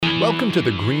Welcome to the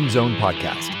Green Zone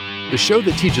Podcast, the show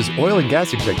that teaches oil and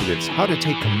gas executives how to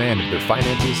take command of their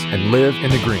finances and live in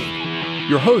the green.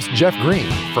 Your host, Jeff Green,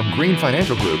 from Green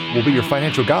Financial Group, will be your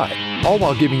financial guide, all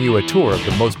while giving you a tour of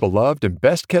the most beloved and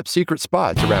best-kept secret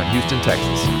spots around Houston,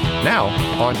 Texas. Now,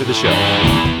 on to the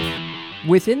show.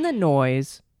 Within the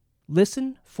noise,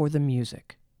 listen for the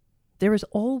music. There is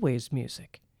always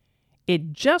music.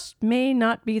 It just may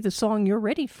not be the song you're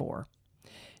ready for.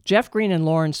 Jeff Green and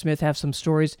Lauren Smith have some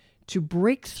stories to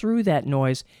break through that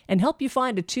noise and help you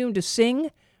find a tune to sing,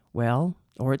 well,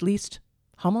 or at least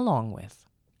hum along with.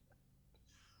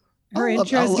 Her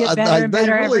intros get better and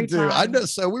better every time. I know.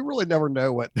 So we really never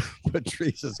know what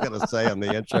Patrice is going to say on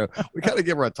the intro. We kind of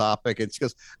give her a topic, and she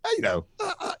goes, hey,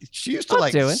 she used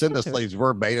to send us these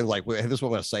verbatim, like, hey, this is what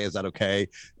I'm going to say. Is that okay?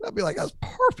 And I'd be like, that's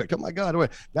perfect. Oh my God.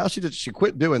 Now she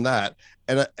quit doing that.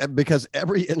 And because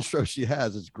every intro she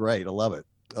has is great. I love it.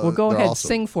 Well, go ahead. Awesome.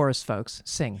 Sing for us, folks.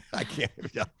 Sing. I can't.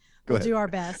 Yeah. We'll do our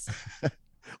best.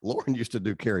 Lauren used to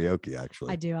do karaoke,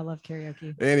 actually. I do. I love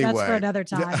karaoke. Anyway. That's for another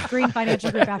time. Green Financial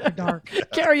Group After Dark.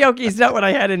 Karaoke is not what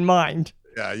I had in mind.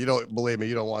 Yeah, you don't believe me.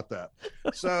 You don't want that.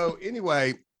 So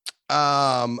anyway,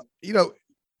 a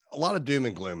lot of doom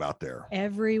and gloom out there.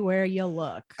 Everywhere you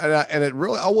look. And it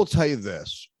really, I will tell you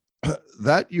this,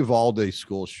 that Uvalde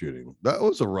school shooting, that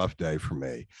was a rough day for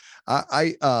me.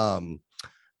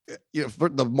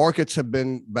 The markets have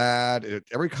been bad.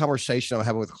 Every conversation I'm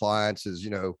having with clients is,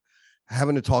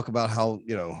 having to talk about how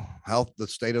the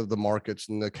state of the markets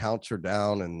and the accounts are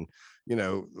down and,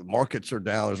 the markets are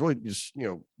down. There's really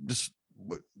just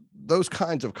those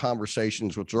kinds of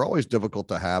conversations, which are always difficult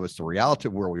to have. It's the reality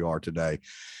of where we are today.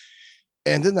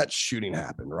 And then that shooting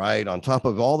happened, right? On top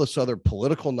of all this other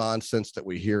political nonsense that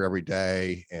we hear every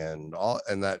day and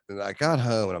I got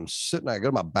home and I go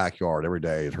to my backyard every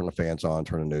day, turn the fans on,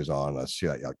 turn the news on. And I see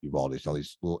all these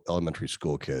little elementary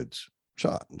school kids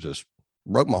shot, and just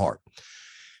broke my heart.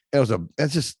 And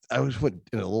I went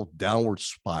in a little downward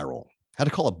spiral. Had to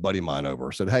call a buddy of mine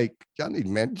over. Said, hey,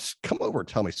 just come over and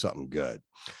tell me something good.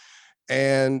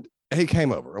 And he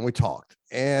came over and we talked.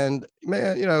 And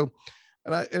man,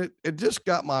 it just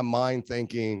got my mind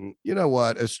thinking, you know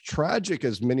what, as tragic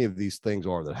as many of these things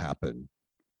are that happen,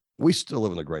 we still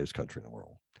live in the greatest country in the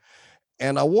world.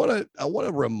 And I want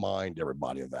to remind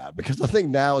everybody of that, because I think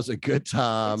now is a good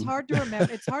time. It's hard to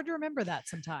remember. It's hard to remember that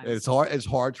sometimes. It's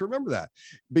hard to remember that,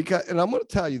 and I'm going to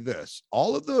tell you this,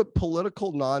 all of the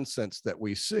political nonsense that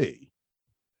we see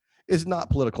is not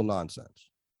political nonsense.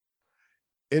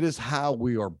 It is how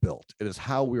we are built. It is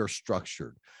how we are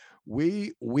structured.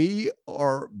 We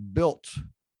are built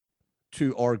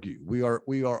to argue.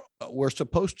 We're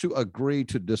supposed to agree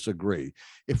to disagree.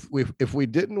 If we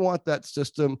didn't want that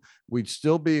system, we'd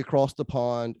still be across the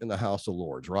pond in the House of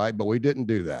Lords, right? But we didn't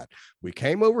do that. We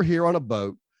came over here on a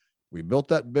boat. We built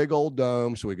that big old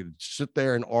dome so we could sit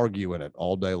there and argue in it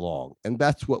all day long. And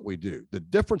that's what we do. The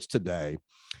difference today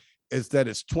is that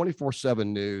it's 24/7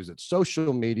 news, it's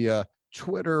social media,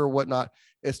 Twitter or whatnot.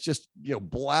 It's just,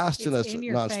 blasting us in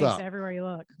your nonstop face everywhere you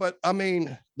look. But I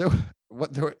mean,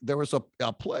 there was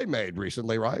a play made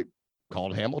recently, right?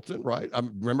 Called Hamilton, right?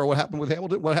 Remember what happened with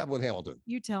Hamilton? What happened with Hamilton?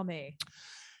 You tell me.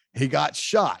 He got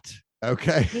shot.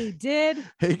 Okay. He did.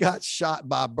 He got shot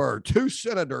by a bird. Two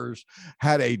senators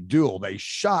had a duel. They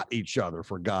shot each other,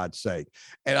 for God's sake.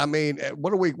 And I mean,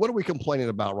 what are we complaining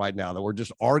about right now? That we're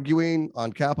just arguing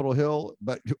on Capitol Hill?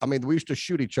 But I mean, we used to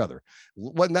shoot each other.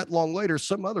 Wasn't that long later,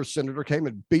 some other senator came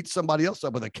and beat somebody else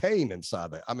up with a cane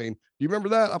inside that. I mean, do you remember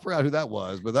that? I forgot who that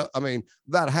was, but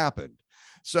that happened.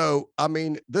 So, I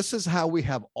mean, this is how we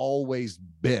have always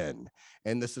been.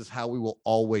 And this is how we will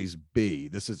always be.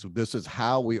 This is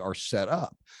how we are set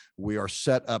up. We are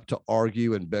set up to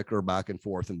argue and bicker back and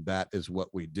forth, and that is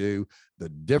what we do. The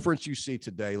difference you see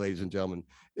today, ladies and gentlemen,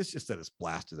 is just that it's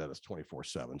blasted at us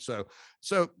 24/7.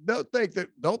 So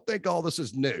don't think all this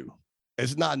is new.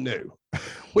 It's not new.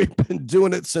 We've been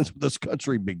doing it since this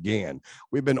country began.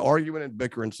 We've been arguing and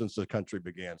bickering since the country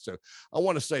began. So I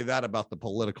want to say that about the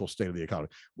political state of the economy.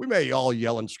 We may all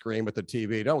yell and scream at the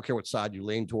TV. I don't care what side you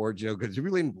lean towards, because if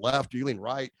you lean left or you lean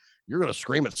right, you're going to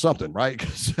scream at something, right?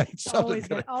 Because always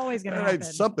going to happen.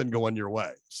 Something going your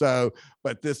way. So,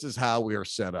 but this is how we are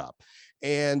set up.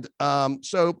 And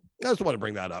so I just want to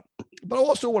bring that up. But I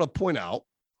also want to point out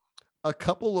a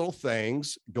couple little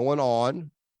things going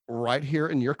on right here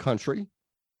in your country,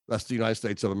 that's the United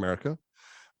States of America,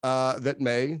 that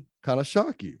may kind of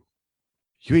shock you.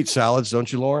 You eat salads,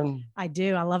 don't you, Lauren? I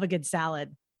do. I love a good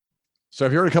salad. So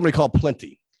have you heard of a company called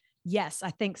Plenty? Yes,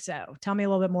 I think so. Tell me a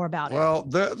little bit more about it. Well,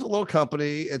 there's a little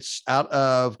company. It's out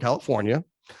of California.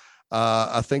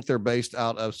 I think they're based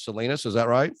out of Salinas. Is that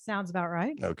right? Sounds about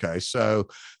right. Okay. So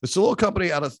it's a little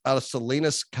company out of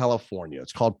Salinas, California.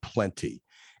 It's called Plenty.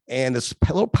 And it's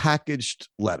a little packaged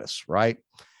lettuce, right?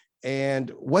 And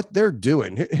what they're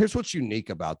doing, here's what's unique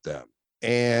about them.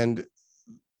 And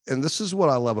this is what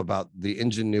I love about the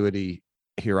ingenuity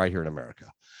right here in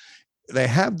America. They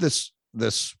have this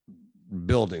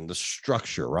building, the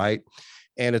structure, right?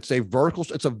 And it's a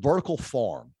vertical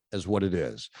farm is what it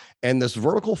is. And this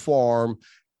vertical farm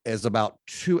is about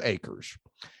 2 acres.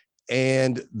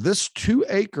 And this 2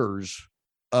 acres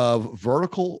of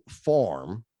vertical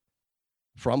farm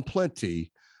from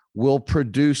Plenty will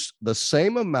produce the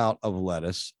same amount of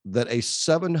lettuce that a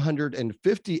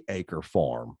 750 acre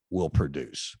farm will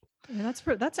produce. Yeah,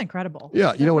 that's incredible.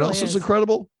 Yeah. You know what else is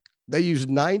incredible? They use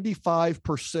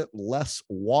 95% less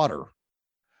water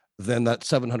than that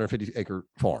 750 acre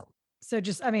farm. So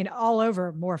all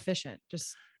over more efficient.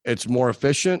 It's more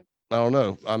efficient. I don't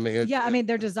know.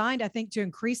 They're designed, I think, to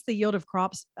increase the yield of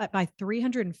crops by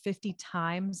 350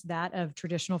 times that of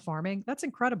traditional farming. That's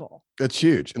incredible. It's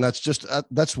huge. And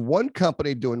that's one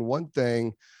company doing one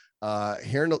thing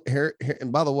here.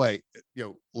 And by the way,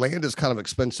 land is kind of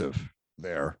expensive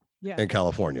there in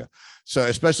California. So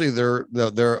especially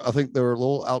I think they're a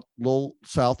little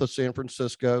south of San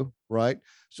Francisco, right?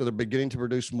 So they're beginning to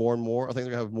produce more and more. I think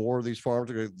they have more of these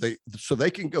farms. So they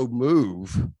can go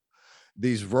move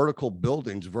these vertical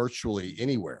buildings virtually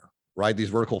anywhere, right? These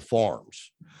vertical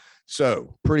farms.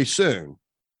 So pretty soon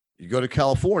you go to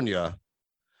California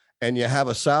and you have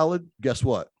a salad. Guess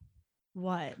what?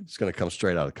 What? It's going to come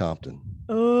straight out of Compton.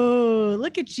 Oh,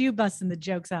 look at you busting the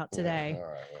jokes out today. All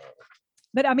right.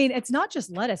 But it's not just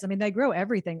lettuce. They grow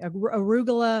everything.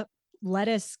 Arugula,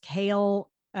 lettuce, kale,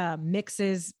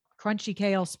 mixes, crunchy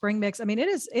kale, spring mix. it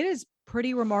is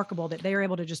pretty remarkable that they are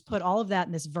able to just put all of that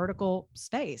in this vertical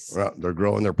space. Well, they're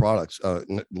growing their products,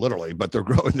 literally, but they're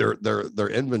growing their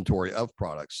inventory of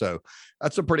products. So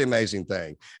that's a pretty amazing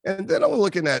thing. And then I'm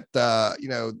looking at,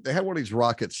 they had one of these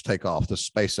rockets take off, the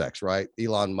SpaceX, right?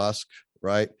 Elon Musk,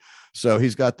 right? So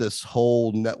he's got this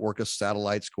whole network of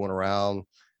satellites going around.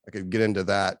 I could get into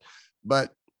that,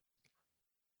 but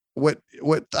what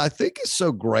I think is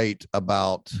so great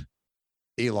about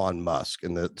Elon Musk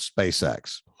and the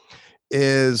SpaceX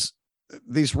is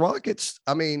these rockets.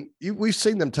 We've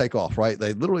seen them take off, right?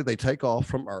 They take off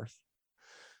from Earth.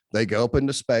 They go up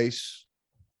into space.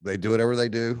 They do whatever they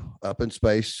do up in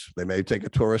space. They may take a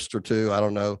tourist or two. I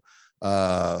don't know,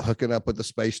 hooking up with the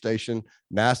space station.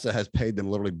 NASA has paid them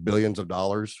literally billions of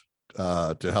dollars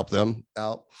to help them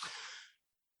out.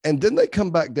 And then they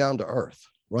come back down to Earth,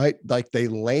 right? Like they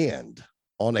land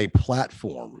on a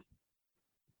platform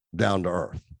down to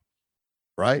Earth,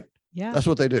 right? Yeah. That's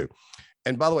what they do.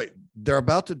 And by the way, they're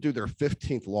about to do their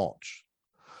 15th launch.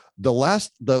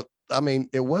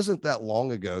 It wasn't that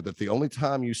long ago that the only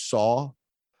time you saw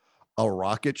a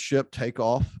rocket ship take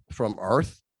off from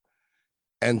Earth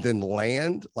and then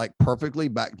land like perfectly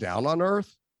back down on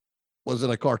Earth was in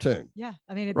a cartoon. Yeah.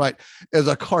 Right. As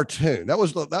a cartoon. That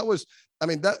was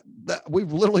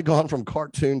we've literally gone from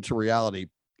cartoon to reality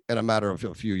in a matter of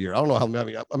a few years. I don't know how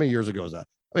many years ago was that?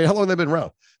 How long have they been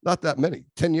around? Not that many.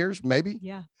 10 years, maybe.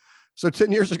 Yeah. So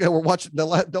 10 years ago, we're watching the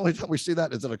only time we see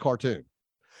that is in a cartoon.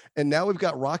 And now we've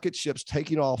got rocket ships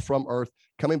taking off from Earth,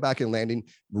 coming back and landing,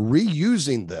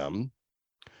 reusing them.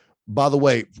 By the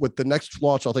way, with the next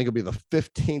launch, I think it'll be the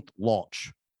 15th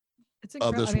launch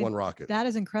of this one rocket. That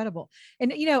is incredible.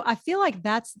 And, I feel like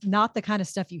that's not the kind of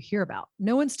stuff you hear about.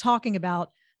 No one's talking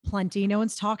about Plenty. No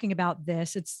one's talking about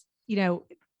this. It's,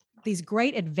 these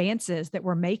great advances that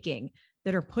we're making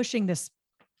that are pushing this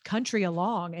country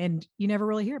along, and you never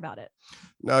really hear about it.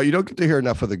 No, you don't get to hear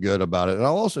enough of the good about it. And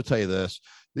I'll also tell you this,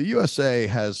 the USA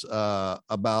has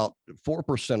about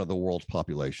 4% of the world's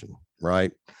population,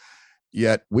 right?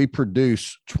 Yet we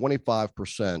produce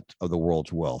 25% of the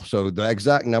world's wealth. So the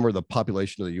exact number of the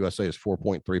population of the USA is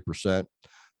 4.3%.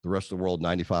 The rest of the world,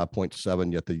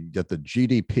 95.7. Yet the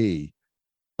GDP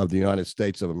of the United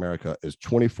States of America is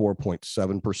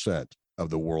 24.7% of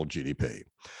the world GDP.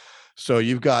 So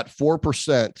you've got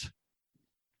 4%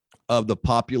 of the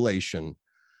population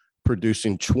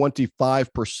producing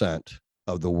 25%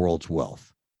 of the world's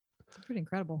wealth. That's pretty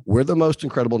incredible. We're the most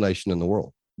incredible nation in the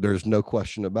world. There's no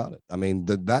question about it.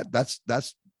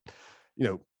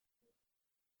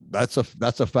 That's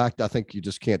a fact I think you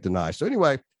just can't deny. So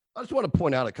anyway, I just want to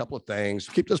point out a couple of things.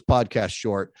 Keep this podcast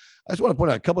short. I just want to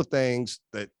point out a couple of things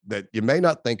that you may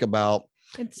not think about.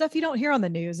 And stuff you don't hear on the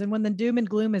news. And when the doom and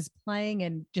gloom is playing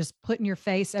and just put in your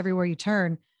face everywhere you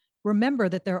turn, remember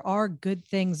that there are good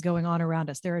things going on around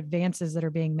us. There are advances that are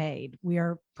being made. We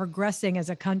are progressing as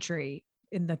a country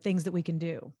in the things that we can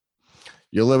do.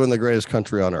 You live in the greatest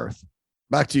country on earth.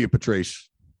 Back to you, Patrice.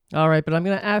 All right, but I'm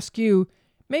going to ask you,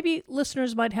 maybe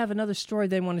listeners might have another story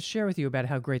they want to share with you about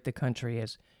how great the country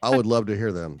is. I would love to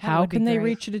hear them. How would be can they great.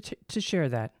 reach you to share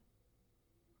that?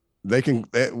 They can,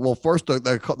 well, first, the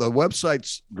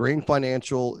website's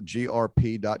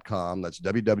greenfinancialgrp.com. That's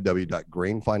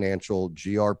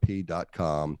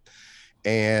www.greenfinancialgrp.com.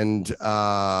 And you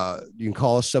can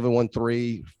call us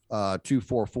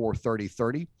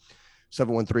 713-244-3030.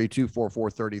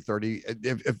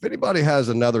 713-244-3030. If anybody has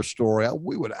another story,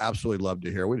 we would absolutely love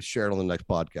to hear. We'd share it on the next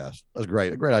podcast. That's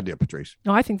great. A great idea, Patrice.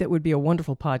 No, I think that would be a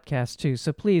wonderful podcast too.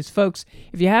 So please, folks,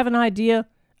 if you have an idea,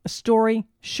 a story,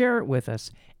 share it with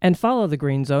us. And follow the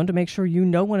Green Zone to make sure you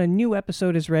know when a new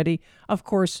episode is ready. Of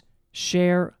course,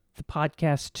 share the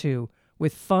podcast too,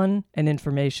 with fun and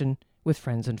information with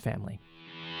friends and family.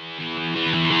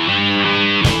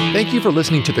 Thank you for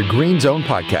listening to the Green Zone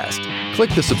podcast.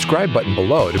 Click the subscribe button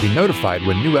below to be notified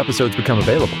when new episodes become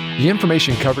available. The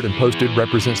information covered and posted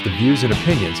represents the views and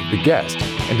opinions of the guest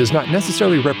and does not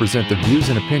necessarily represent the views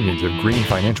and opinions of Green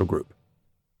Financial Group.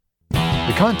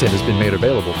 The content has been made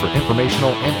available for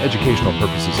informational and educational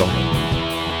purposes only.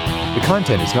 The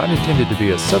content is not intended to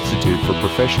be a substitute for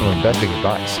professional investing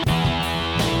advice.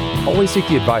 Always seek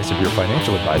the advice of your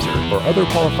financial advisor or other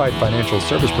qualified financial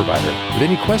service provider with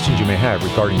any questions you may have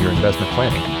regarding your investment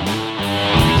planning.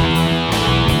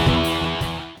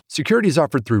 Securities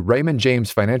offered through Raymond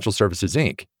James Financial Services,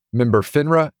 Inc., member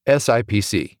FINRA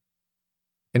SIPC.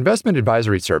 Investment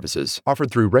advisory services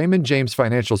offered through Raymond James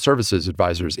Financial Services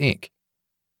Advisors, Inc.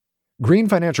 Green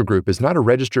Financial Group is not a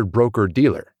registered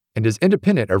broker-dealer and is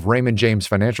independent of Raymond James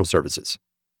Financial Services.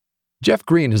 Jeff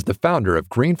Green is the founder of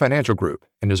Green Financial Group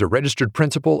and is a registered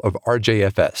principal of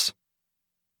RJFS.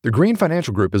 The Green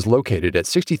Financial Group is located at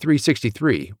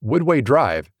 6363 Woodway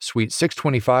Drive, Suite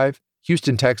 625,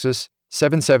 Houston, Texas,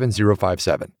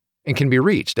 77057, and can be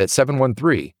reached at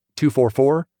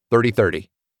 713-244-3030.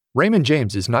 Raymond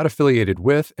James is not affiliated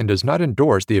with and does not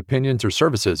endorse the opinions or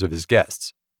services of his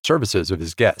guests.